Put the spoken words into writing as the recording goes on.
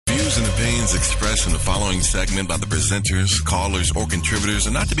views and opinions expressed in the following segment by the presenters, callers, or contributors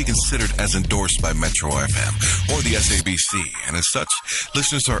are not to be considered as endorsed by Metro FM or the SABC, and as such,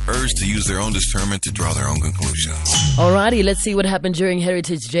 listeners are urged to use their own discernment to draw their own conclusions. Alrighty, let's see what happened during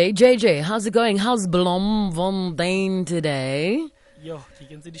Heritage Day. JJ, how's it going? How's Bloemfontein today? Yo, you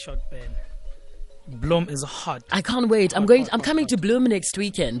can see the short pen. Bloem is hot. I can't wait. I'm coming to Bloem next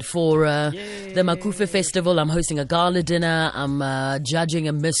weekend for the Makufe Festival. I'm hosting a gala dinner. I'm judging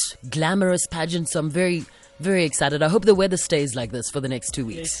a Miss Glamorous pageant. So I'm very, very excited. I hope the weather stays like this for the next 2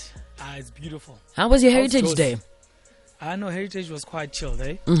 weeks. It's beautiful. How was your Heritage Day? I know Heritage was quite chilled,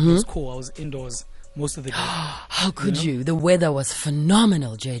 eh? Mm-hmm. It was cool. I was indoors most of the day. How could you? The weather was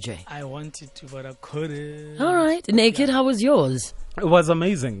phenomenal, JJ. I wanted to, but I couldn't. All right. Naked, how was yours? It was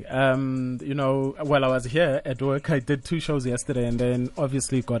amazing. While I was here at work, I did 2 shows yesterday and then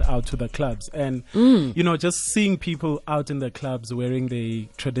obviously got out to the clubs. And, just seeing people out in the clubs wearing the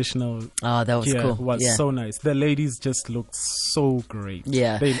traditional that was gear cool. was so nice. The ladies just looked so great.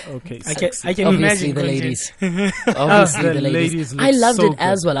 Yeah. I can Obviously imagine the ladies. Obviously the ladies. I loved so it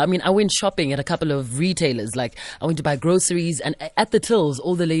as well. I mean, I went shopping at a couple of retailers. Like, I went to buy groceries, and at the tills,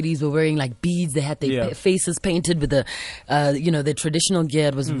 all the ladies were wearing like beads. They had their faces painted with the, their traditional gear.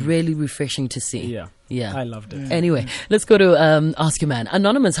 It was really refreshing to see. Yeah. I loved it. Anyway, let's go to Ask Your Man.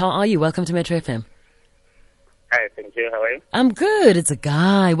 Anonymous, how are you? Welcome to Metro FM. Hi, thank you. How are you? I'm good. It's a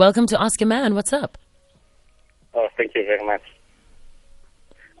guy. Welcome to Ask Your Man. What's up? Oh, thank you very much.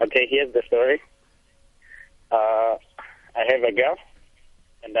 Okay, here's the story. I have a girl,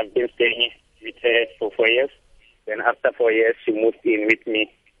 and I've been staying with her for 4 years. Then after 4 years, she moved in with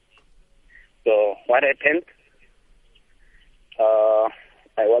me. So what happened?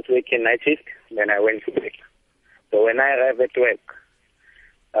 I was working night shift, then I went to work. So when I arrived at work,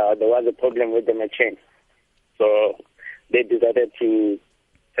 there was a problem with the machine. So they decided to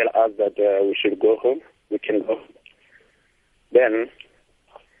tell us that we should go home. We can go. Then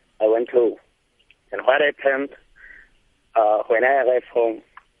I went home. And what happened, when I arrived home,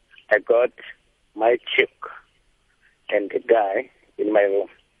 I got my chick and the guy in my room.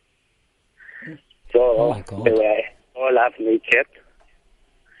 So they were all half naked.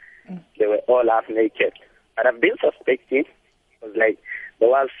 But I've been suspecting. Because, there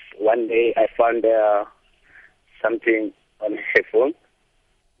was one day I found something on her phone.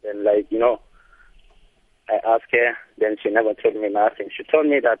 Then, I asked her. Then she never told me nothing. She told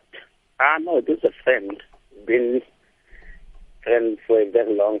me that, no, this is a friend. Been friends for a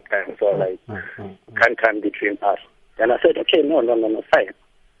very long time. So, can't come between us. Then I said, okay, no, fine.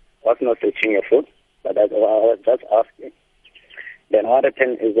 I was not touching your phone, but I was just asking. Then what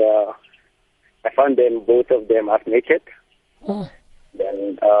happened is I found them, both of them, half naked.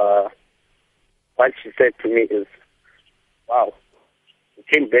 Then what she said to me is, wow, you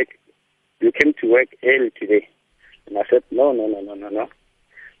came to work early today. And I said, no.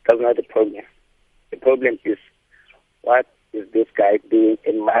 That's not the problem. The problem is, what is this guy doing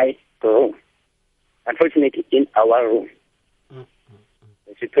in my room? Unfortunately, in our room.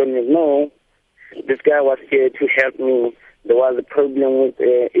 And she told me, no, this guy was here to help me. There was a problem with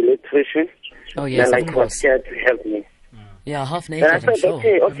the electrician. Oh, yes, and was here to help me. Yeah, half naked, Then I said,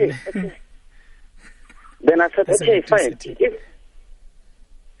 sure. okay. Then I said, okay, fine.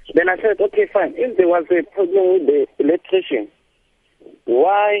 Then I said, okay, fine. If there was a problem with the electrician,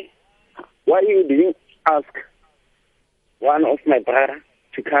 why you didn't ask one of my brother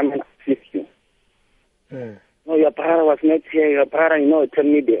to come and assist you? No, your brother was not here. Your brother, told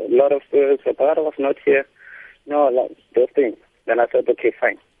me a lot of stories. Your brother was not here. No, those things. Then I said, okay,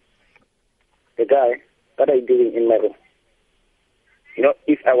 fine. The guy, what are you doing in my room?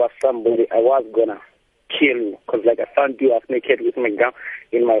 If I was somebody, I was gonna kill you. Because I found you half naked with my gun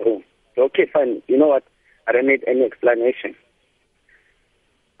in my room. So, okay, fine. You know what? I don't need any explanation.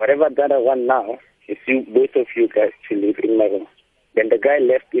 Whatever that I want now is both of you guys to live in my room. Then the guy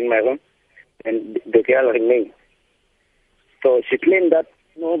left in my room, and the girl remained. So she claimed that,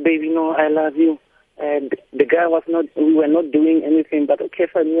 no, baby, no, I love you. And the guy we were not doing anything, but okay,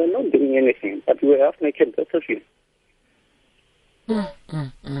 fine, we were not doing anything, but we were half naked, both of you. Then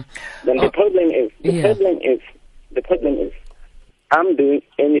the problem is, I'm doing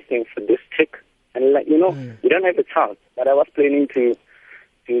anything for this chick, and we don't have a child, but I was planning to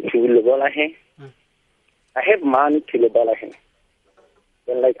lobola her. I have money to lobola her.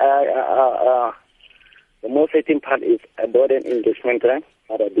 Then the most exciting part is I bought an engagement ring,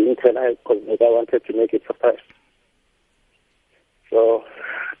 but I didn't tell her because I wanted to make it surprise. So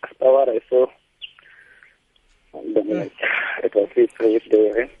after what I saw, then it was his previous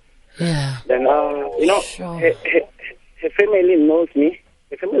day. Yeah. Then sure. her family knows me.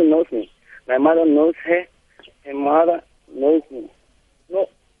 The family knows me. My mother knows her. Her mother knows me. No,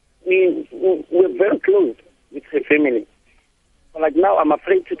 we're very close with her family. But like now, I'm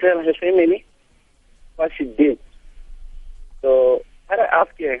afraid to tell her family what she did. So I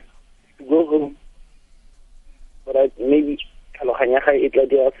asked her to go home, but maybe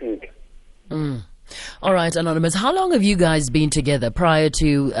All right, Anonymous. How long have you guys been together prior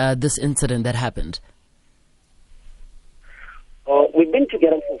to this incident that happened? We've been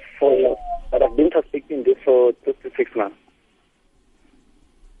together for 4 years, but I've been suspecting this for close to 6 months.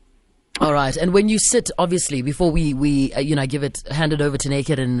 All right, and when you sit, obviously, before we hand it over to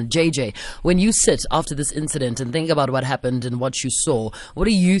Naked and JJ, when you sit after this incident and think about what happened and what you saw, what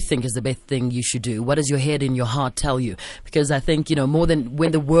do you think is the best thing you should do? What does your head and your heart tell you? Because I think, more than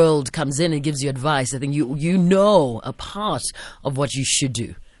when the world comes in and gives you advice, I think you know a part of what you should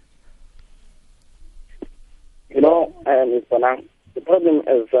do. Ms. Bonang, the problem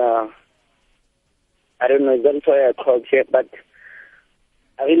is, I don't know, that's why I called here, but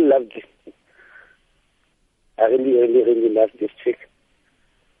I really love this. I really, really, really love this chick.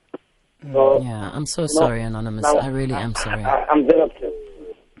 So, yeah, I'm so sorry, Anonymous. I really am sorry. I'm very upset.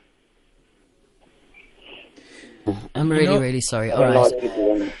 I'm really, really sorry. All right.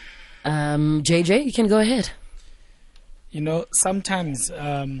 JJ, you can go ahead. Sometimes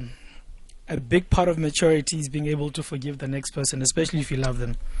a big part of maturity is being able to forgive the next person, especially if you love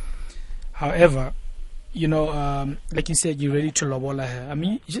them. However, like you said, you're ready to lobola her. I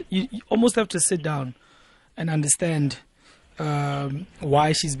mean, you almost have to sit down and understand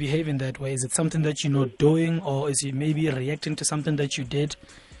why she's behaving that way. Is it something that you're not doing, or is she maybe reacting to something that you did?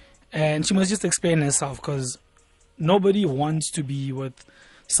 And she must just explain herself, because nobody wants to be with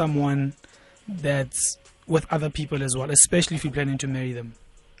someone that's with other people as well, especially if you're planning to marry them.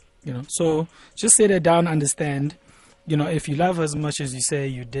 So just sit her down, understand. If you love her as much as you say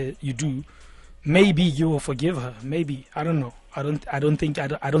you do, maybe you will forgive her. Maybe, I don't know. I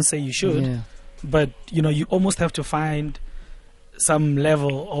don't say you should, yeah. But you almost have to find some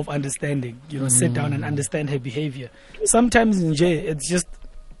level of understanding. Sit down and understand her behavior. Sometimes in jail, it's just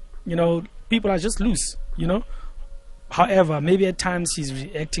people are just loose. However, maybe at times she's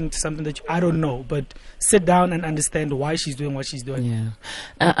reacting to something that I don't know, but sit down and understand why she's doing what she's doing.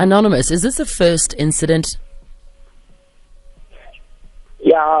 Yeah. Anonymous, is this the first incident?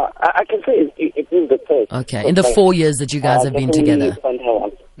 Yeah, I can say it is the first. Okay, in the 4 years that you guys have been together.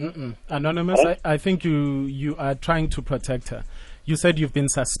 Anonymous, I think you are trying to protect her. You said you've been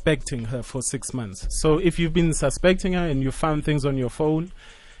suspecting her for 6 months. So if you've been suspecting her and you found things on your phone,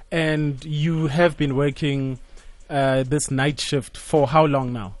 and you have been working this night shift for how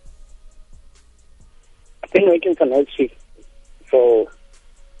long now? I've been working for night shift for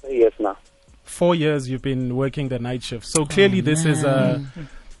 3 years now. 4 years you've been working the night shift. So clearly this is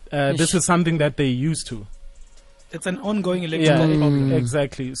something that they're used to. It's an ongoing electrical problem.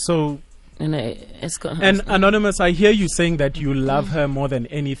 Exactly. So, and Anonymous, I hear you saying that you love her more than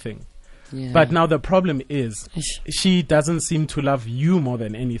anything. Yeah. But now the problem is she doesn't seem to love you more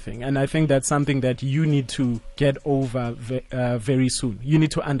than anything. And I think that's something that you need to get over very soon. You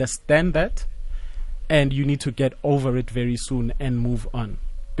need to understand that, and you need to get over it very soon and move on.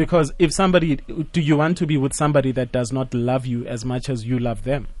 Because do you want to be with somebody that does not love you as much as you love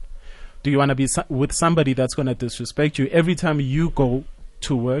them? Do you want to be with somebody that's going to disrespect you? Every time you go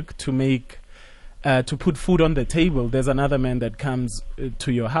to work to make to put food on the table, there's another man that comes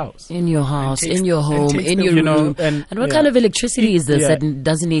to your house. In your house, in your home, in your room. And what kind of electricity is this that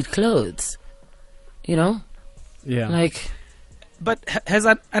doesn't need clothes? Yeah. But has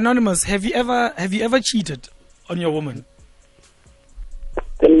Anonymous, have you ever cheated on your woman?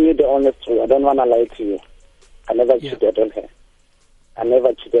 Telling you the honest truth, I don't want to lie to you. I never cheated on her. I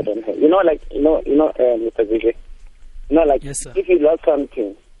never cheated on her. Mr. Vijay. Yes, sir. If you love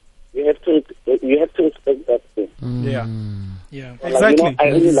something, you have to respect that thing. Yeah. Exactly. I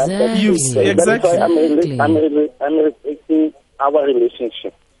really love that thing. Exactly. That's why I'm respecting our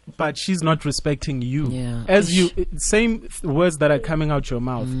relationship. But she's not respecting you. Yeah. Same words that are coming out your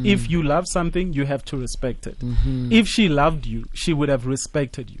mouth. If you love something, you have to respect it. If she loved you, she would have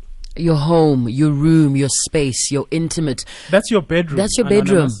respected you. Your home, your room, your space, your intimate. That's your bedroom. That's your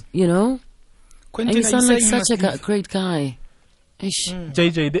bedroom, Quentin, and you sound like such a great guy.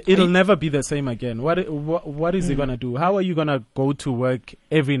 JJ, it'll never be the same again. What is he gonna do? How are you gonna go to work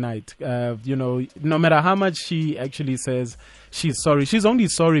every night? No matter how much she actually says she's sorry, she's only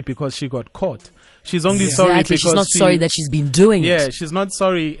sorry because she got caught. She's only sorry because she's not sorry that she's been doing it. Yeah, she's not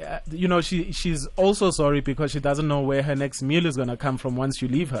sorry. She's also sorry because she doesn't know where her next meal is gonna come from once you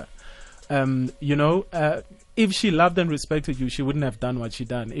leave her. if she loved and respected you, she wouldn't have done what she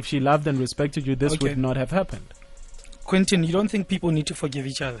done. If she loved and respected you, this would not have happened. Quentin, you don't think people need to forgive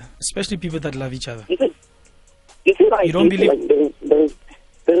each other, especially people that love each other? You feel like you don't believe?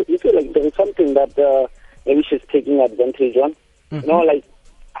 You feel like there is something that maybe she's taking advantage on. You know, like,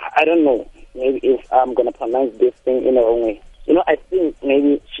 I don't know, maybe if I'm going to pronounce this thing in the wrong way. You know, I think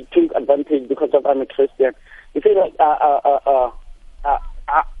maybe she took advantage because of I'm a Christian. You feel like I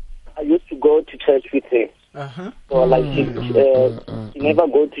used to go to church with her. So like she never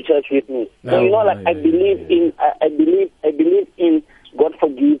go to church with me. So you know, like I believe in God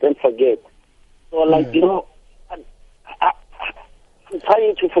forgive and forget. So like you know, I'm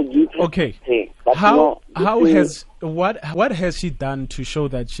trying to forgive her. Okay. But, how has what has she done to show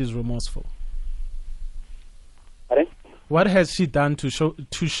that she's remorseful? Pardon? What has she done to show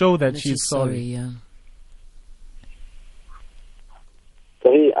that she's sorry? Yeah.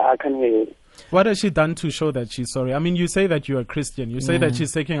 Sorry, I can't hear you. What has she done to show that she's sorry? I mean, you say that you are Christian. You say that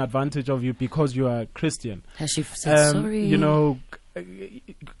she's taking advantage of you because you are Christian. Has she said sorry? You know,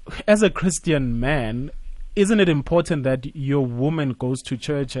 as a Christian man, isn't it important that your woman goes to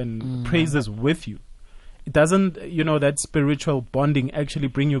church and praises with you? It doesn't, you know, that spiritual bonding actually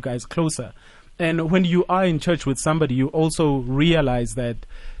bring you guys closer. And when you are in church with somebody, you also realize that,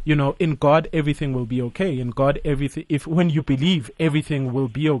 you know, in God, everything will be okay. In God, everything, when you believe, everything will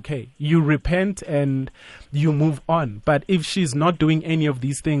be okay. You repent and you move on. But if she's not doing any of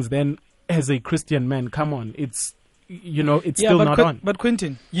these things, then as a Christian man, come on, it's, you know, it's still not on. But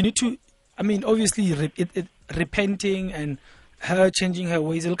Quentin, you need to, I mean, obviously, repenting and her changing her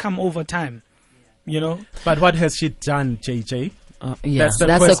ways, it'll come over time, you know. But what has she done, JJ? Yeah,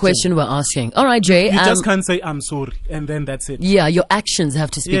 that's the question we're asking. All right, Jay. You just can't say, I'm sorry, and then that's it. Yeah, your actions have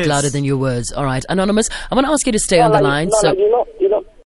to speak louder than your words. All right, Anonymous, I want to ask you to stay on the line. You know,